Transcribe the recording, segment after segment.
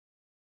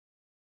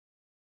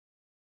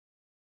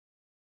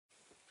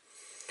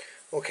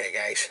Okay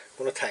guys,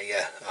 I'm going to tell you,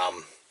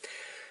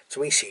 it's a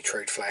wee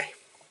sea-trout fly.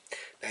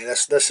 Now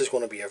this is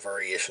going to be a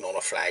variation on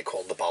a fly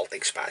called the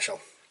Baltic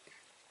Special.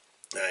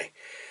 Now,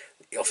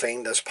 you'll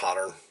find this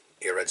pattern,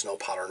 the original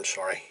pattern,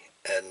 sorry,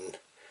 in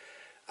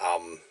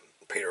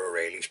Peter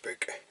O'Reilly's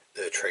book,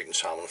 The Trout and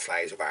Salmon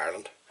Flies of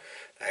Ireland.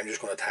 Now, I'm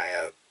just going to tell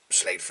you a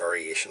slight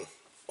variation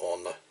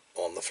on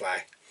the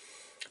fly,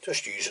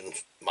 just using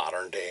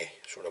modern day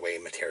sort of way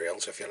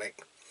materials, if you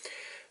like.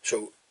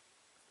 So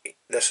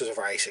this is a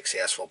very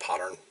successful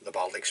pattern, the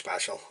Baltic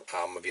Special,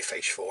 if you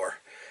fish for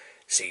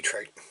sea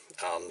trout,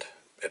 and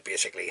it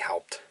basically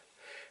helped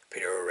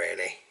Peter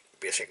O'Reilly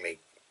basically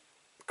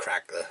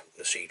crack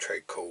the sea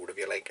trout code, if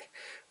you like,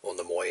 on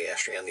the Moy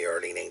estuary in the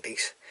early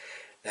 90s.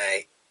 Now,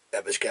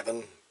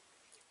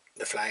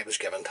 the fly was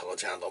given to a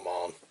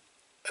gentleman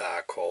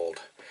called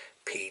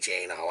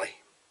P.J. Nally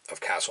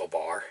of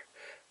Castlebar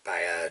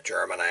by a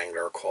German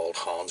angler called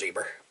Hans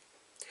Eber.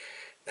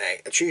 Now,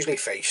 it's usually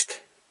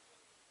fished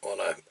on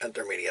an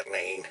intermediate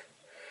line,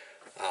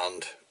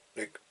 and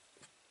look,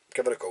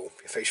 give it a go.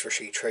 If you fish for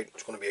sea trout,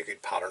 it's going to be a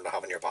good pattern to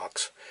have in your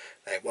box.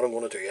 Now, what I'm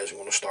going to do is I'm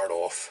going to start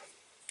off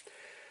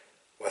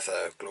with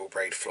a Glo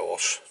Bright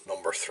floss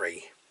number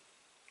 3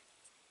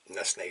 in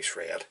this nice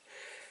red.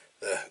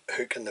 The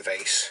hook in the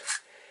vise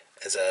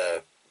is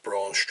a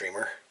bronze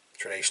streamer,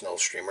 traditional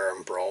streamer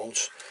in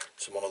bronze.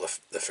 It's one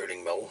of the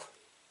Fooling Mill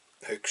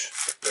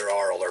hooks. There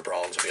are other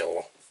bronze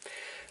available.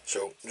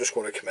 So I'm just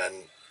going to come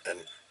in and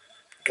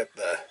get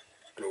the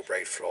Glo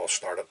Bright floss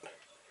started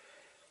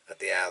at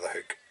the eye of the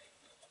hook,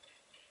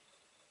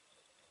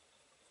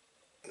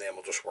 and then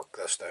we'll just work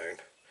this down.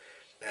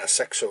 Now, a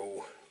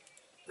 6/0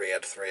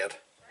 red thread,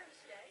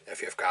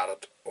 if you've got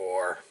it,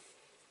 or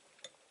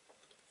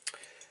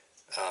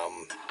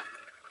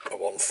a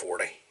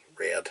 140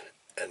 red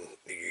in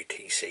the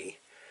UTC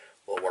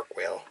will work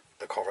well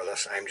to cover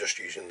this. I'm just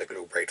using the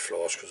Glo Bright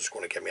floss because it's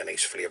going to give me a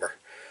nice flavour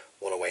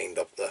when I wind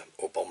up the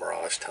Opal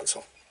Mirage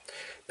Tinsel.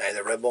 Now,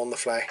 the rib on the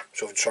fly,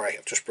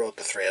 I've just brought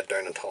the thread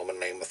down until I'm in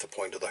line with the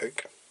point of the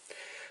hook.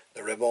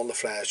 The rib on the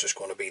fly is just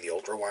going to be the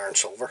ultra wire and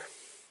silver.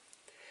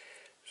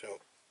 So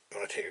I'm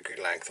going to take a good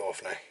length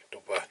off now.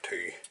 Don't be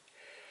too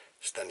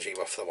stingy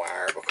with the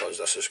wire, because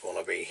this is going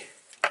to be,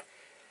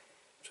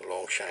 it's a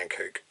long shank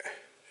hook. So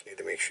you need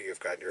to make sure you've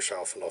got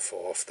yourself enough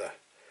off that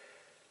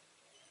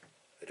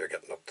you're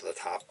getting up to the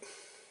top.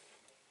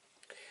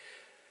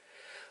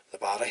 The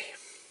body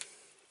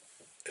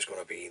is going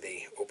to be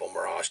the Opal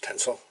Mirage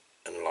Tinsel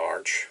in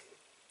large.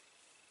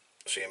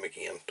 Same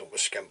again, don't be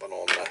skimping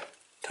on the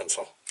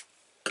tinsel.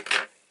 You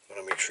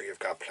want to make sure you've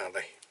got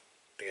plenty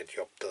to get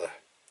you up to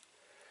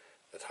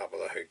the top of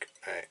the hook.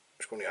 Right,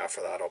 just going to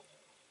offer that up.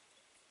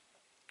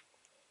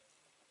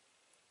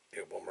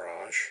 The Opal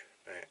Mirage.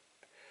 Right,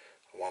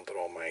 I want it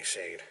on my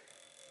side.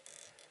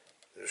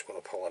 I'm just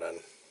going to pull it in,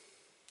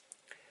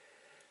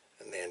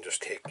 and then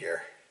just take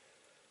your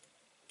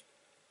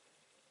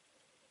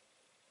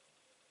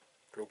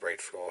Glo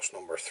Bright floss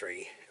number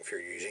 3 if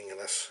you're using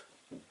this,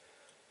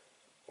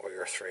 or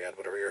your thread,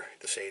 whatever you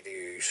decide to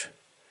use,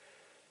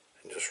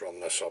 and just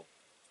run this up.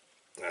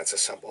 Now, it's a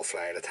simple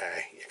fly to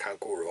tie, you can't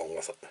go wrong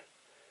with it.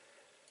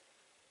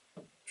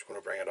 Just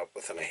going to bring it up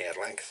within a head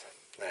length.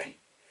 Now,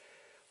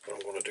 what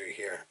I'm going to do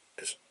here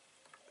is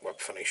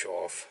finish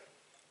off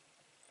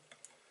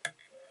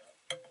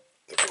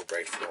the Glo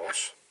Bright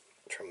floss,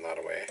 trim that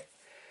away,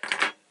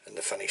 and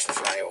to finish the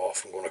fly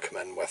off I'm going to come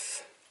in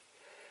with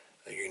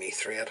a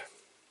Uni-thread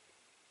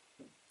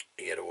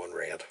 801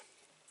 red.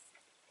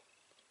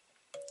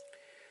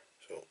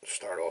 So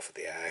start off at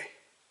the eye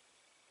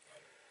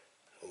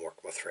and work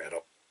my thread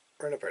up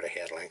around about a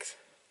head length.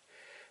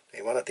 Now,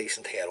 you want a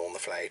decent head on the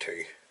fly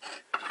too,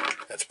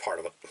 that's part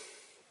of it.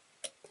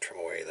 Trim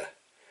away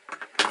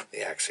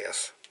the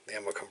excess.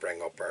 Then we can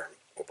bring up our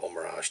Opal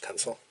Mirage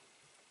Tinsel.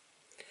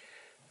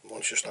 And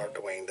once you start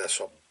to wind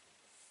this up,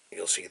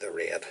 you'll see the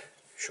red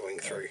showing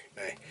through.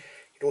 Now,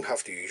 you don't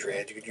have to use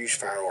red, you could use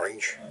fire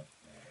orange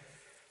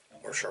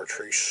or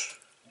chartreuse.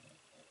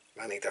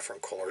 Many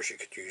different colours you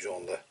could use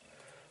on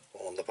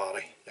the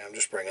body. Now, I'm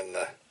just bringing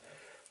the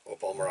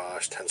Opal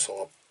Mirage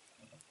Tinsel up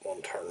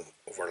one turn,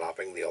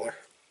 overlapping the other,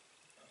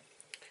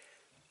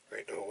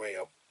 right the way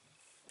up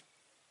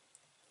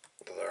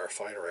to there.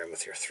 Fight around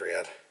with your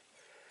thread,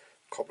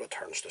 a couple of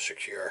turns to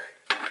secure,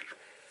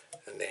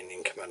 and then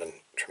you can come in and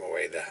trim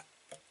away the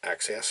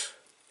excess.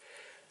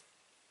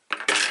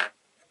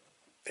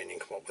 Then you can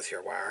come up with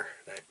your wire.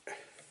 Now,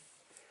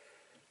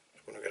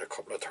 I'm going to get a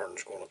couple of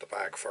turns going at the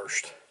back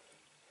first,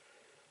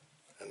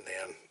 and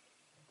then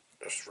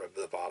just rib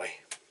the body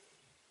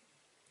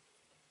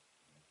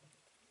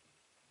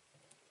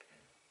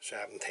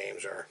 7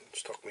 times there.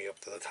 Stuck me up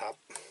to the top.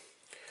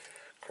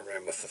 Come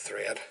around with the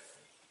thread.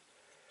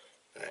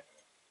 Now,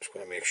 just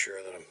going to make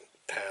sure that I'm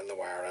tying the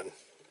wire in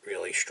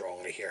really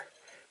strongly here,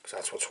 because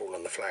that's what's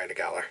holding the fly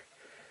together.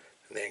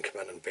 And then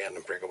come in and bend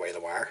and break away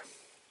the wire.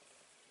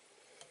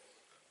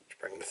 Just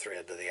bring the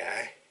thread to the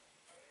eye,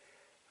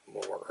 and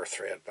we'll work our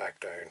thread back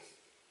down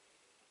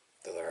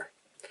to there.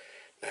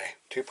 Now,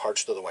 2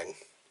 parts to the wing.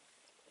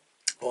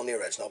 On the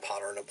original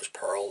pattern it was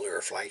pearl lure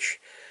flash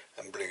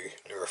and blue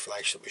lure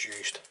flash that was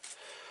used.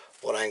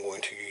 What I'm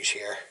going to use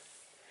here,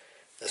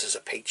 this is a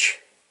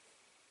peach,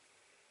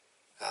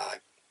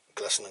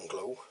 glisten and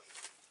glow,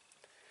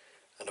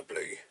 and a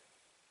blue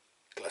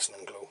glisten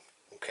and glow.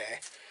 Okay,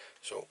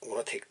 so I'm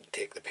going to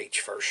take the peach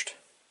first.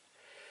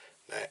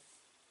 Now,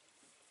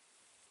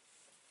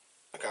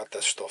 I got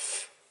this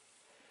stuff,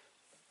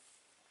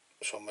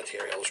 some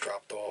materials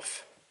dropped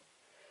off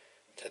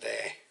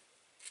today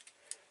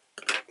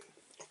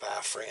by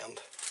a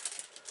friend,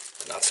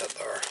 and that's it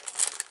there.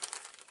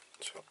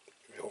 So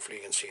hopefully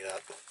you can see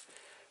that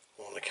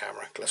on the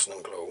camera. Glisten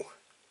and glow,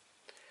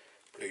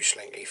 Blue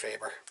Slinky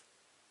Fibre,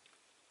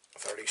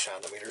 30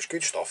 centimeters,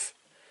 good stuff.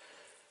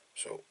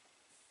 So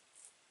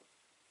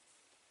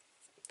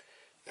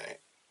now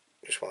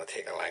just want to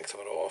take a length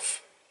of it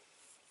off,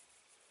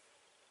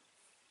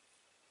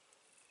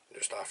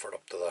 just offer it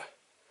up to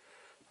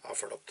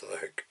the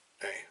hook.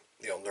 Now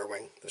the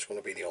underwing, this is going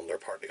to be the under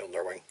part, the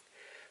underwing.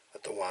 I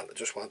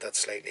just want that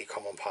slightly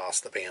coming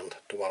past the bend.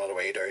 Don't want it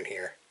way down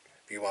here.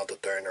 If you want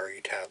it down there,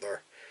 you tap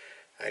there.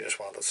 I just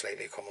want it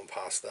slightly coming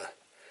past the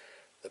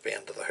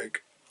bend of the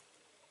hook.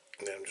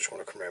 And then I'm just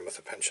going to come around with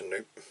a pinching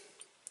loop.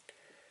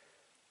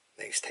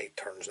 Nice tight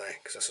turns now,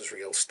 because this is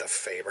real stiff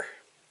fibre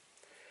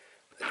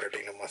that you're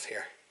dealing with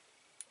here.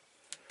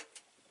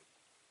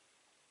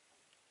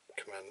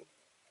 Come in,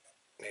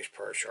 nice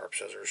pair of sharp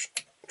scissors,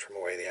 trim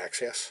away the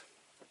excess.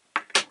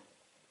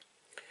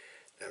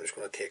 Now I'm just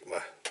going to take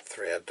my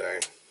thread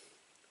down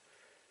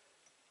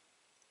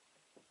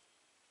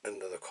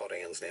into the cut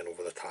ends and then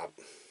over the top,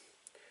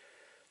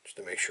 just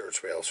to make sure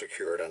it's well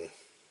secured in.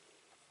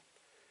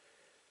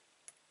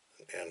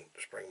 And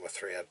just bring my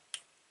thread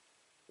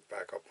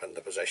back up into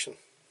position.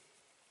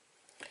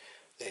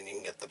 Then you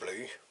can get the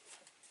blue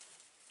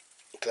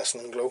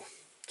glisten and glow.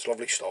 It's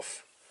lovely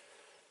stuff,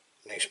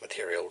 nice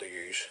material to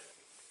use,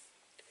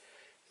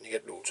 and you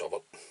get loads of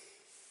it.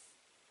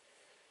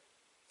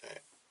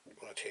 I'm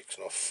going to take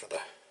enough for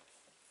the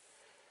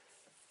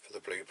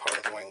blue part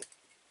of the wing.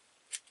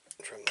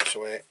 Trim this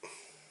away.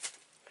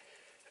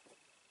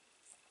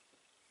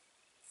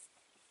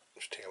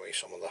 Just take away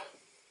some of the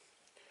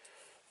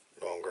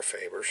longer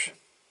fibres.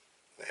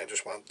 I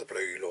just want the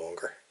blue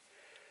longer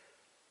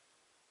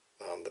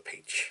than the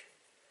peach.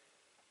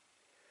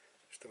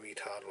 Just a wee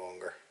tad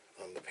longer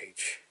than the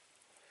peach.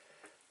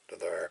 To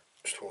there,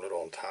 just hold it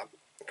on top,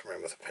 come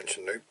around with a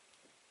pinching loop.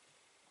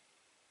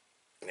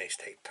 Nice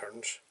tight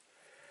turns.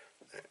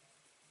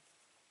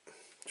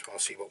 Just want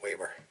to see what way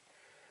we're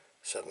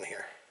sitting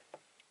here.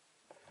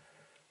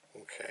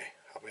 Okay,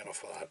 happy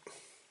enough with that.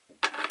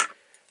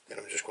 Then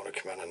I'm just going to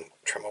come in and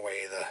trim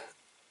away the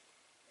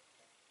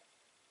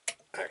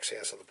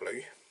excess of the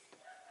blue.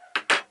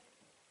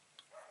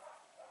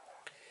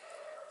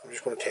 I'm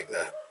just going to take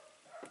the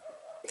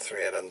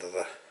thread into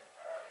the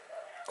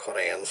cut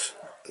ends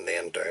and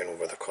then down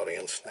over the cut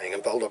ends. Now you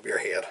can build up your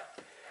head.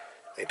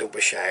 Now don't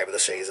be shy with the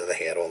size of the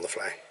head on the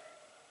fly.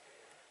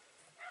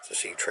 It's a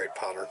sea-trout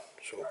pattern,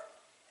 so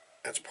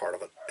that's part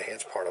of it. The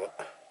head's part of it.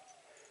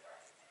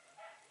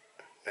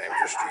 Now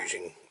I'm just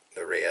using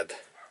the red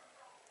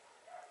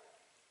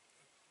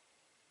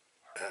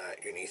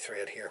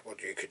Uni-thread here.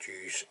 What you could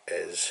use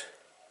is,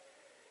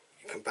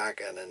 you come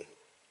back in and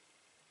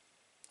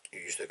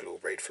use the Glo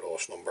Bright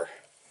floss number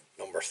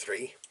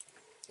 3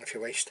 if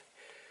you wish.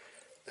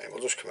 Now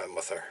we'll just come in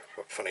with our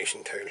whip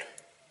finishing tool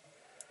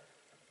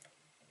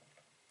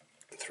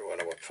and throw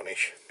in a whip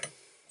finish.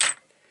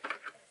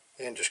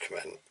 Then just come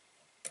in,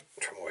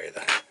 trim away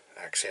the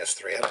excess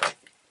thread.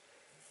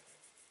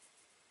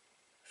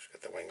 Just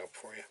get the wing up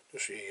for you,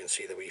 just so you can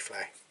see the wee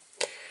fly.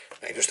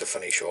 Now just to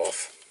finish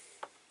off,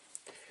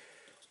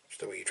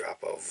 just a wee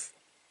drop of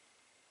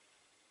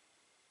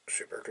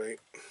super glue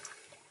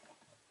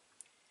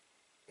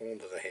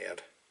onto the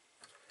head,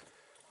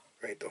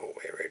 right the whole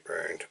way right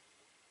round.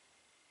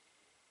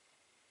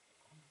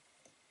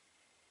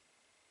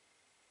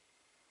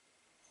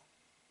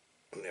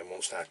 And then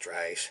once that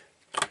dries,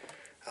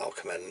 I'll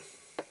come in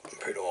and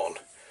put on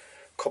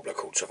a couple of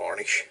coats of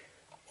varnish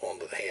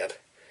onto the head,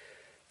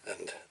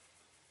 and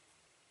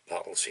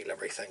that'll seal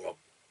everything up.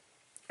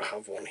 I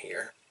have one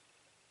here,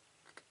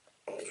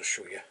 I'll just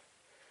show you.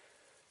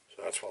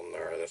 So that's one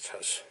there that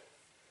has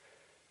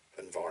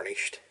been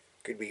varnished.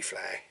 Good wee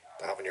fly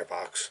to have in your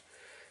box.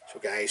 So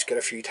guys, get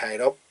a few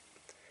tied up,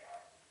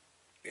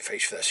 you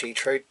fish for the sea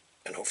trout,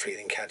 and hopefully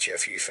you can catch you a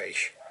few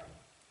fish.